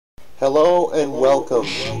Hello and welcome.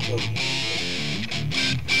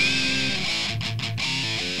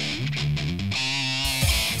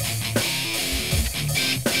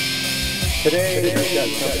 Today we've got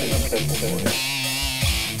something simple for you.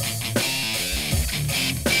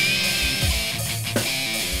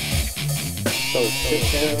 So sit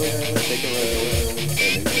down, stick around, and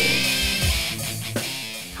enjoy.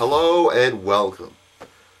 Hello and welcome.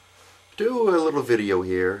 Do a little video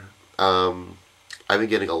here. I've been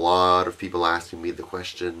getting a lot of people asking me the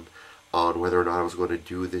question on whether or not I was going to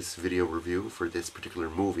do this video review for this particular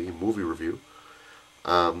movie review.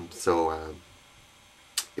 It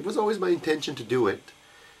was always my intention to do it,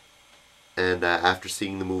 and after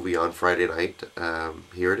seeing the movie on Friday night,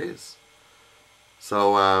 here it is.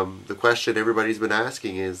 So the question everybody's been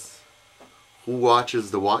asking is, who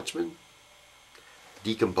watches The Watchmen?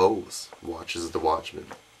 DCompose watches The Watchmen.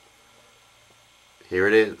 Here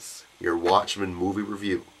it is, your Watchmen movie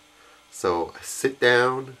review. So sit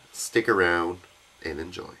down, stick around, and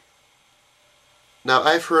enjoy. Now,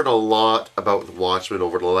 I've heard a lot about The Watchmen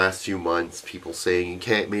over the last few months. People saying you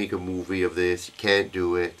can't make a movie of this, you can't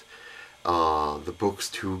do it, the book's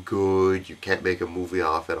too good, you can't make a movie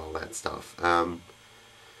off it, all that stuff.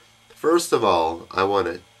 First of all, I want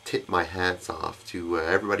to tip my hats off to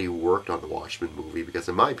everybody who worked on the Watchmen movie, because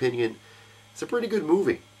in my opinion, it's a pretty good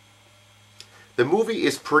movie. The movie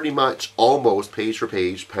is pretty much almost page for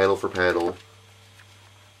page, panel for panel,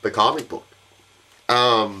 the comic book.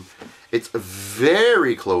 It's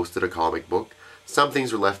very close to the comic book. Some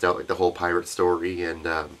things are left out, like the whole pirate story and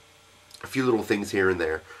a few little things here and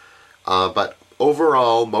there. But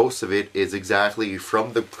overall, most of it is exactly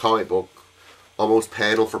from the comic book, almost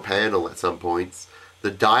panel for panel at some points. The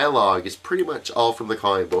dialogue is pretty much all from the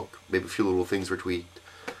comic book. Maybe a few little things were tweaked.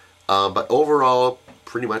 But overall,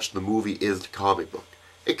 pretty much the movie is the comic book.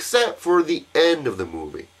 Except for the end of the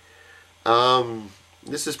movie.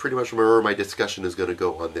 This is pretty much where my discussion is going to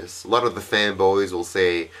go on this. A lot of the fanboys will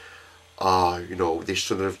say, they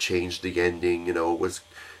shouldn't have changed the ending,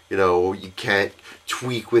 you can't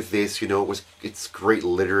tweak with this, it's great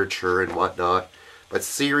literature and whatnot. But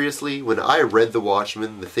seriously, when I read The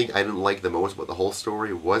Watchmen, the thing I didn't like the most about the whole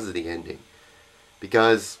story was the ending.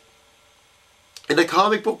 Because in the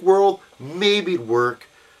comic book world, maybe it'd work,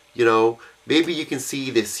 maybe you can see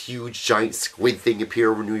this huge giant squid thing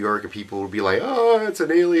appear over New York and people will be like, oh, it's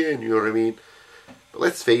an alien, you know what I mean? But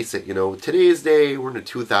let's face it, today's day, we're in the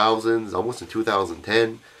 2000s, almost in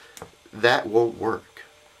 2010, that won't work.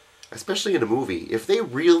 Especially in a movie. If they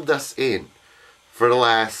reeled us in for the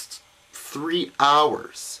last 3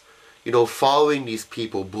 hours, following these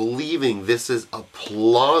people, believing this is a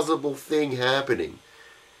plausible thing happening,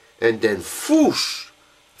 and then whoosh,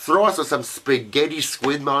 throw us with some spaghetti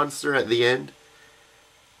squid monster at the end,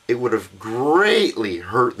 it would have greatly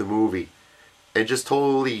hurt the movie and just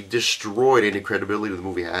totally destroyed any credibility the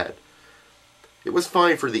movie had. It was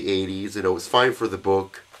fine for the 80s, it was fine for the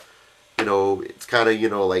book. It's kind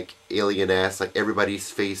of, like Alien-esque, like everybody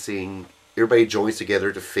joins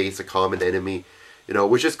together to face a common enemy,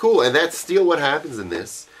 which is cool. And that's still what happens in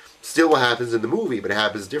this. Still what happens in the movie, but it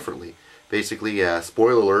happens differently. Basically,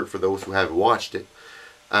 spoiler alert for those who haven't watched it.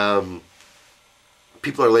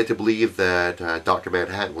 People are led to believe that Dr.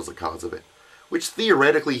 Manhattan was the cause of it. Which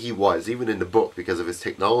theoretically he was, even in the book, because of his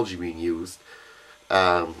technology being used.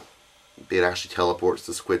 It actually teleports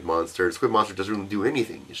the squid monster. The squid monster doesn't really do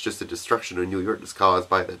anything. It's just the destruction of New York that's caused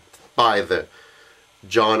by the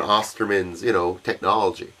John Osterman's,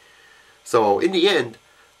 technology. So in the end,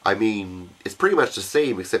 it's pretty much the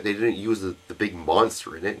same, except they didn't use the big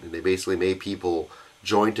monster in it, and they basically made people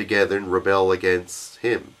join together and rebel against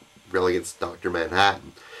him, rebel against Dr.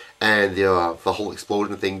 Manhattan. And the whole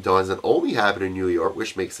explosion thing doesn't only happen in New York,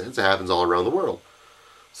 which makes sense. It happens all around the world.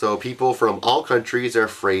 So people from all countries are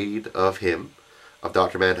afraid of him, of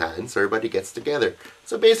Dr. Manhattan, so everybody gets together.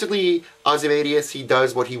 So basically, Ozymandias, he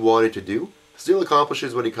does what he wanted to do, still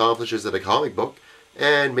accomplishes what he accomplishes in a comic book,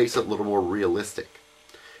 and makes it a little more realistic.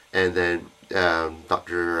 And then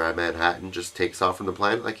Dr. Manhattan just takes off from the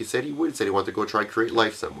planet like he said he would. He said he wanted to go try to create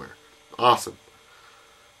life somewhere. Awesome.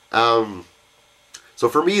 So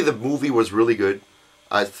for me, the movie was really good.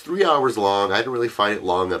 It's 3 hours long. I didn't really find it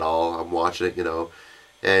long at all. I'm watching it,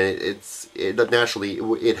 and naturally,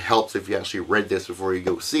 it helps if you actually read this before you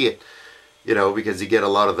go see it, because you get a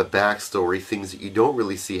lot of the backstory, things that you don't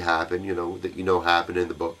really see happen, that happen in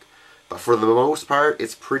the book. But for the most part,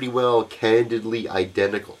 it's pretty well candidly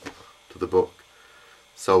identical to the book.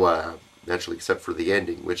 So, naturally, except for the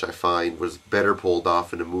ending, which I find was better pulled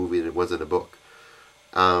off in a movie than it was in a book.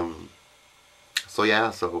 So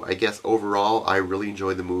yeah, so I guess overall I really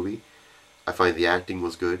enjoyed the movie. I find the acting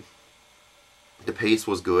was good. The pace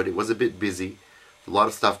was good. It was a bit busy. A lot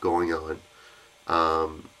of stuff going on.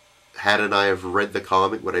 Had I have read the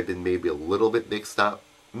comic, would I have been maybe a little bit mixed up?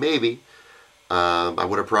 Maybe. I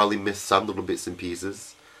would have probably missed some little bits and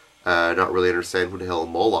pieces. Not really understand who the hell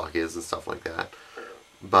Moloch is and stuff like that.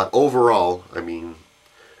 But overall, I mean,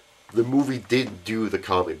 the movie did do the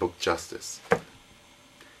comic book justice.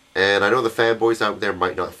 And I know the fanboys out there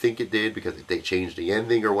might not think it did because they changed the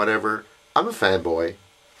ending or whatever. I'm a fanboy.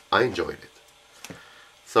 I enjoyed it.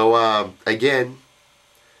 So, again,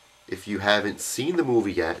 if you haven't seen the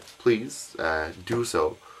movie yet, please do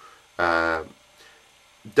so.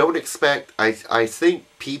 Don't expect... I think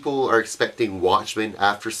people are expecting Watchmen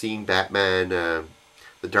after seeing Batman,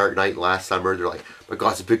 The Dark Knight last summer. They're like, my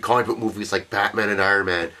God, it's a big comic book movie. It's like Batman and Iron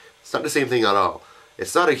Man. It's not the same thing at all.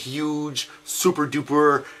 It's not a huge, super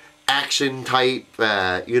duper action type,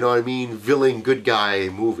 you know what I mean, villain good guy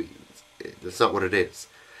movie. That's not what it is.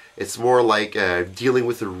 It's more like dealing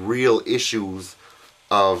with the real issues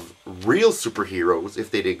of real superheroes if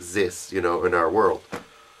they'd exist, you know, in our world.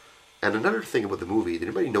 And another thing about the movie, did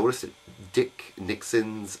anybody notice that Dick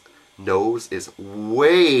Nixon's nose is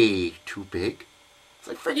way too big? It's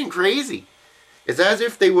like freaking crazy. It's as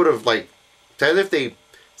if they would have, like, it's as if they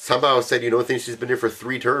somehow said, you know, things she's been here for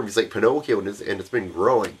 3 terms. He's like Pinocchio and it's been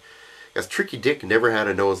growing. Because Tricky Dick never had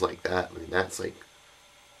a nose like that. I mean, that's like,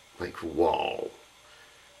 whoa.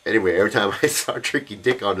 Anyway, every time I saw Tricky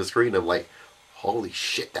Dick on the screen, I'm like, holy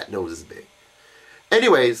shit, that nose is big.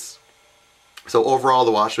 Anyways, so overall,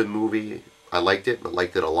 the Watchmen movie, I liked it. I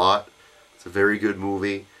liked it a lot. It's a very good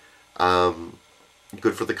movie.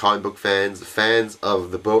 Good for the comic book fans. The fans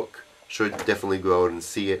of the book should definitely go out and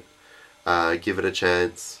see it. Give it a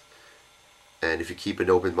chance. And if you keep an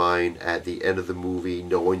open mind at the end of the movie,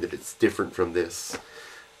 knowing that it's different from this,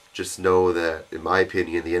 just know that, in my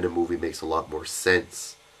opinion, the end of the movie makes a lot more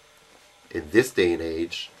sense in this day and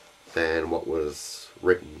age than what was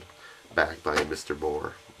written back by Mr.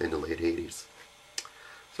 Moore in the late 80s.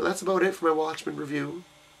 So that's about it for my Watchmen review.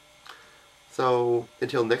 So,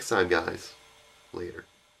 until next time, guys. Later.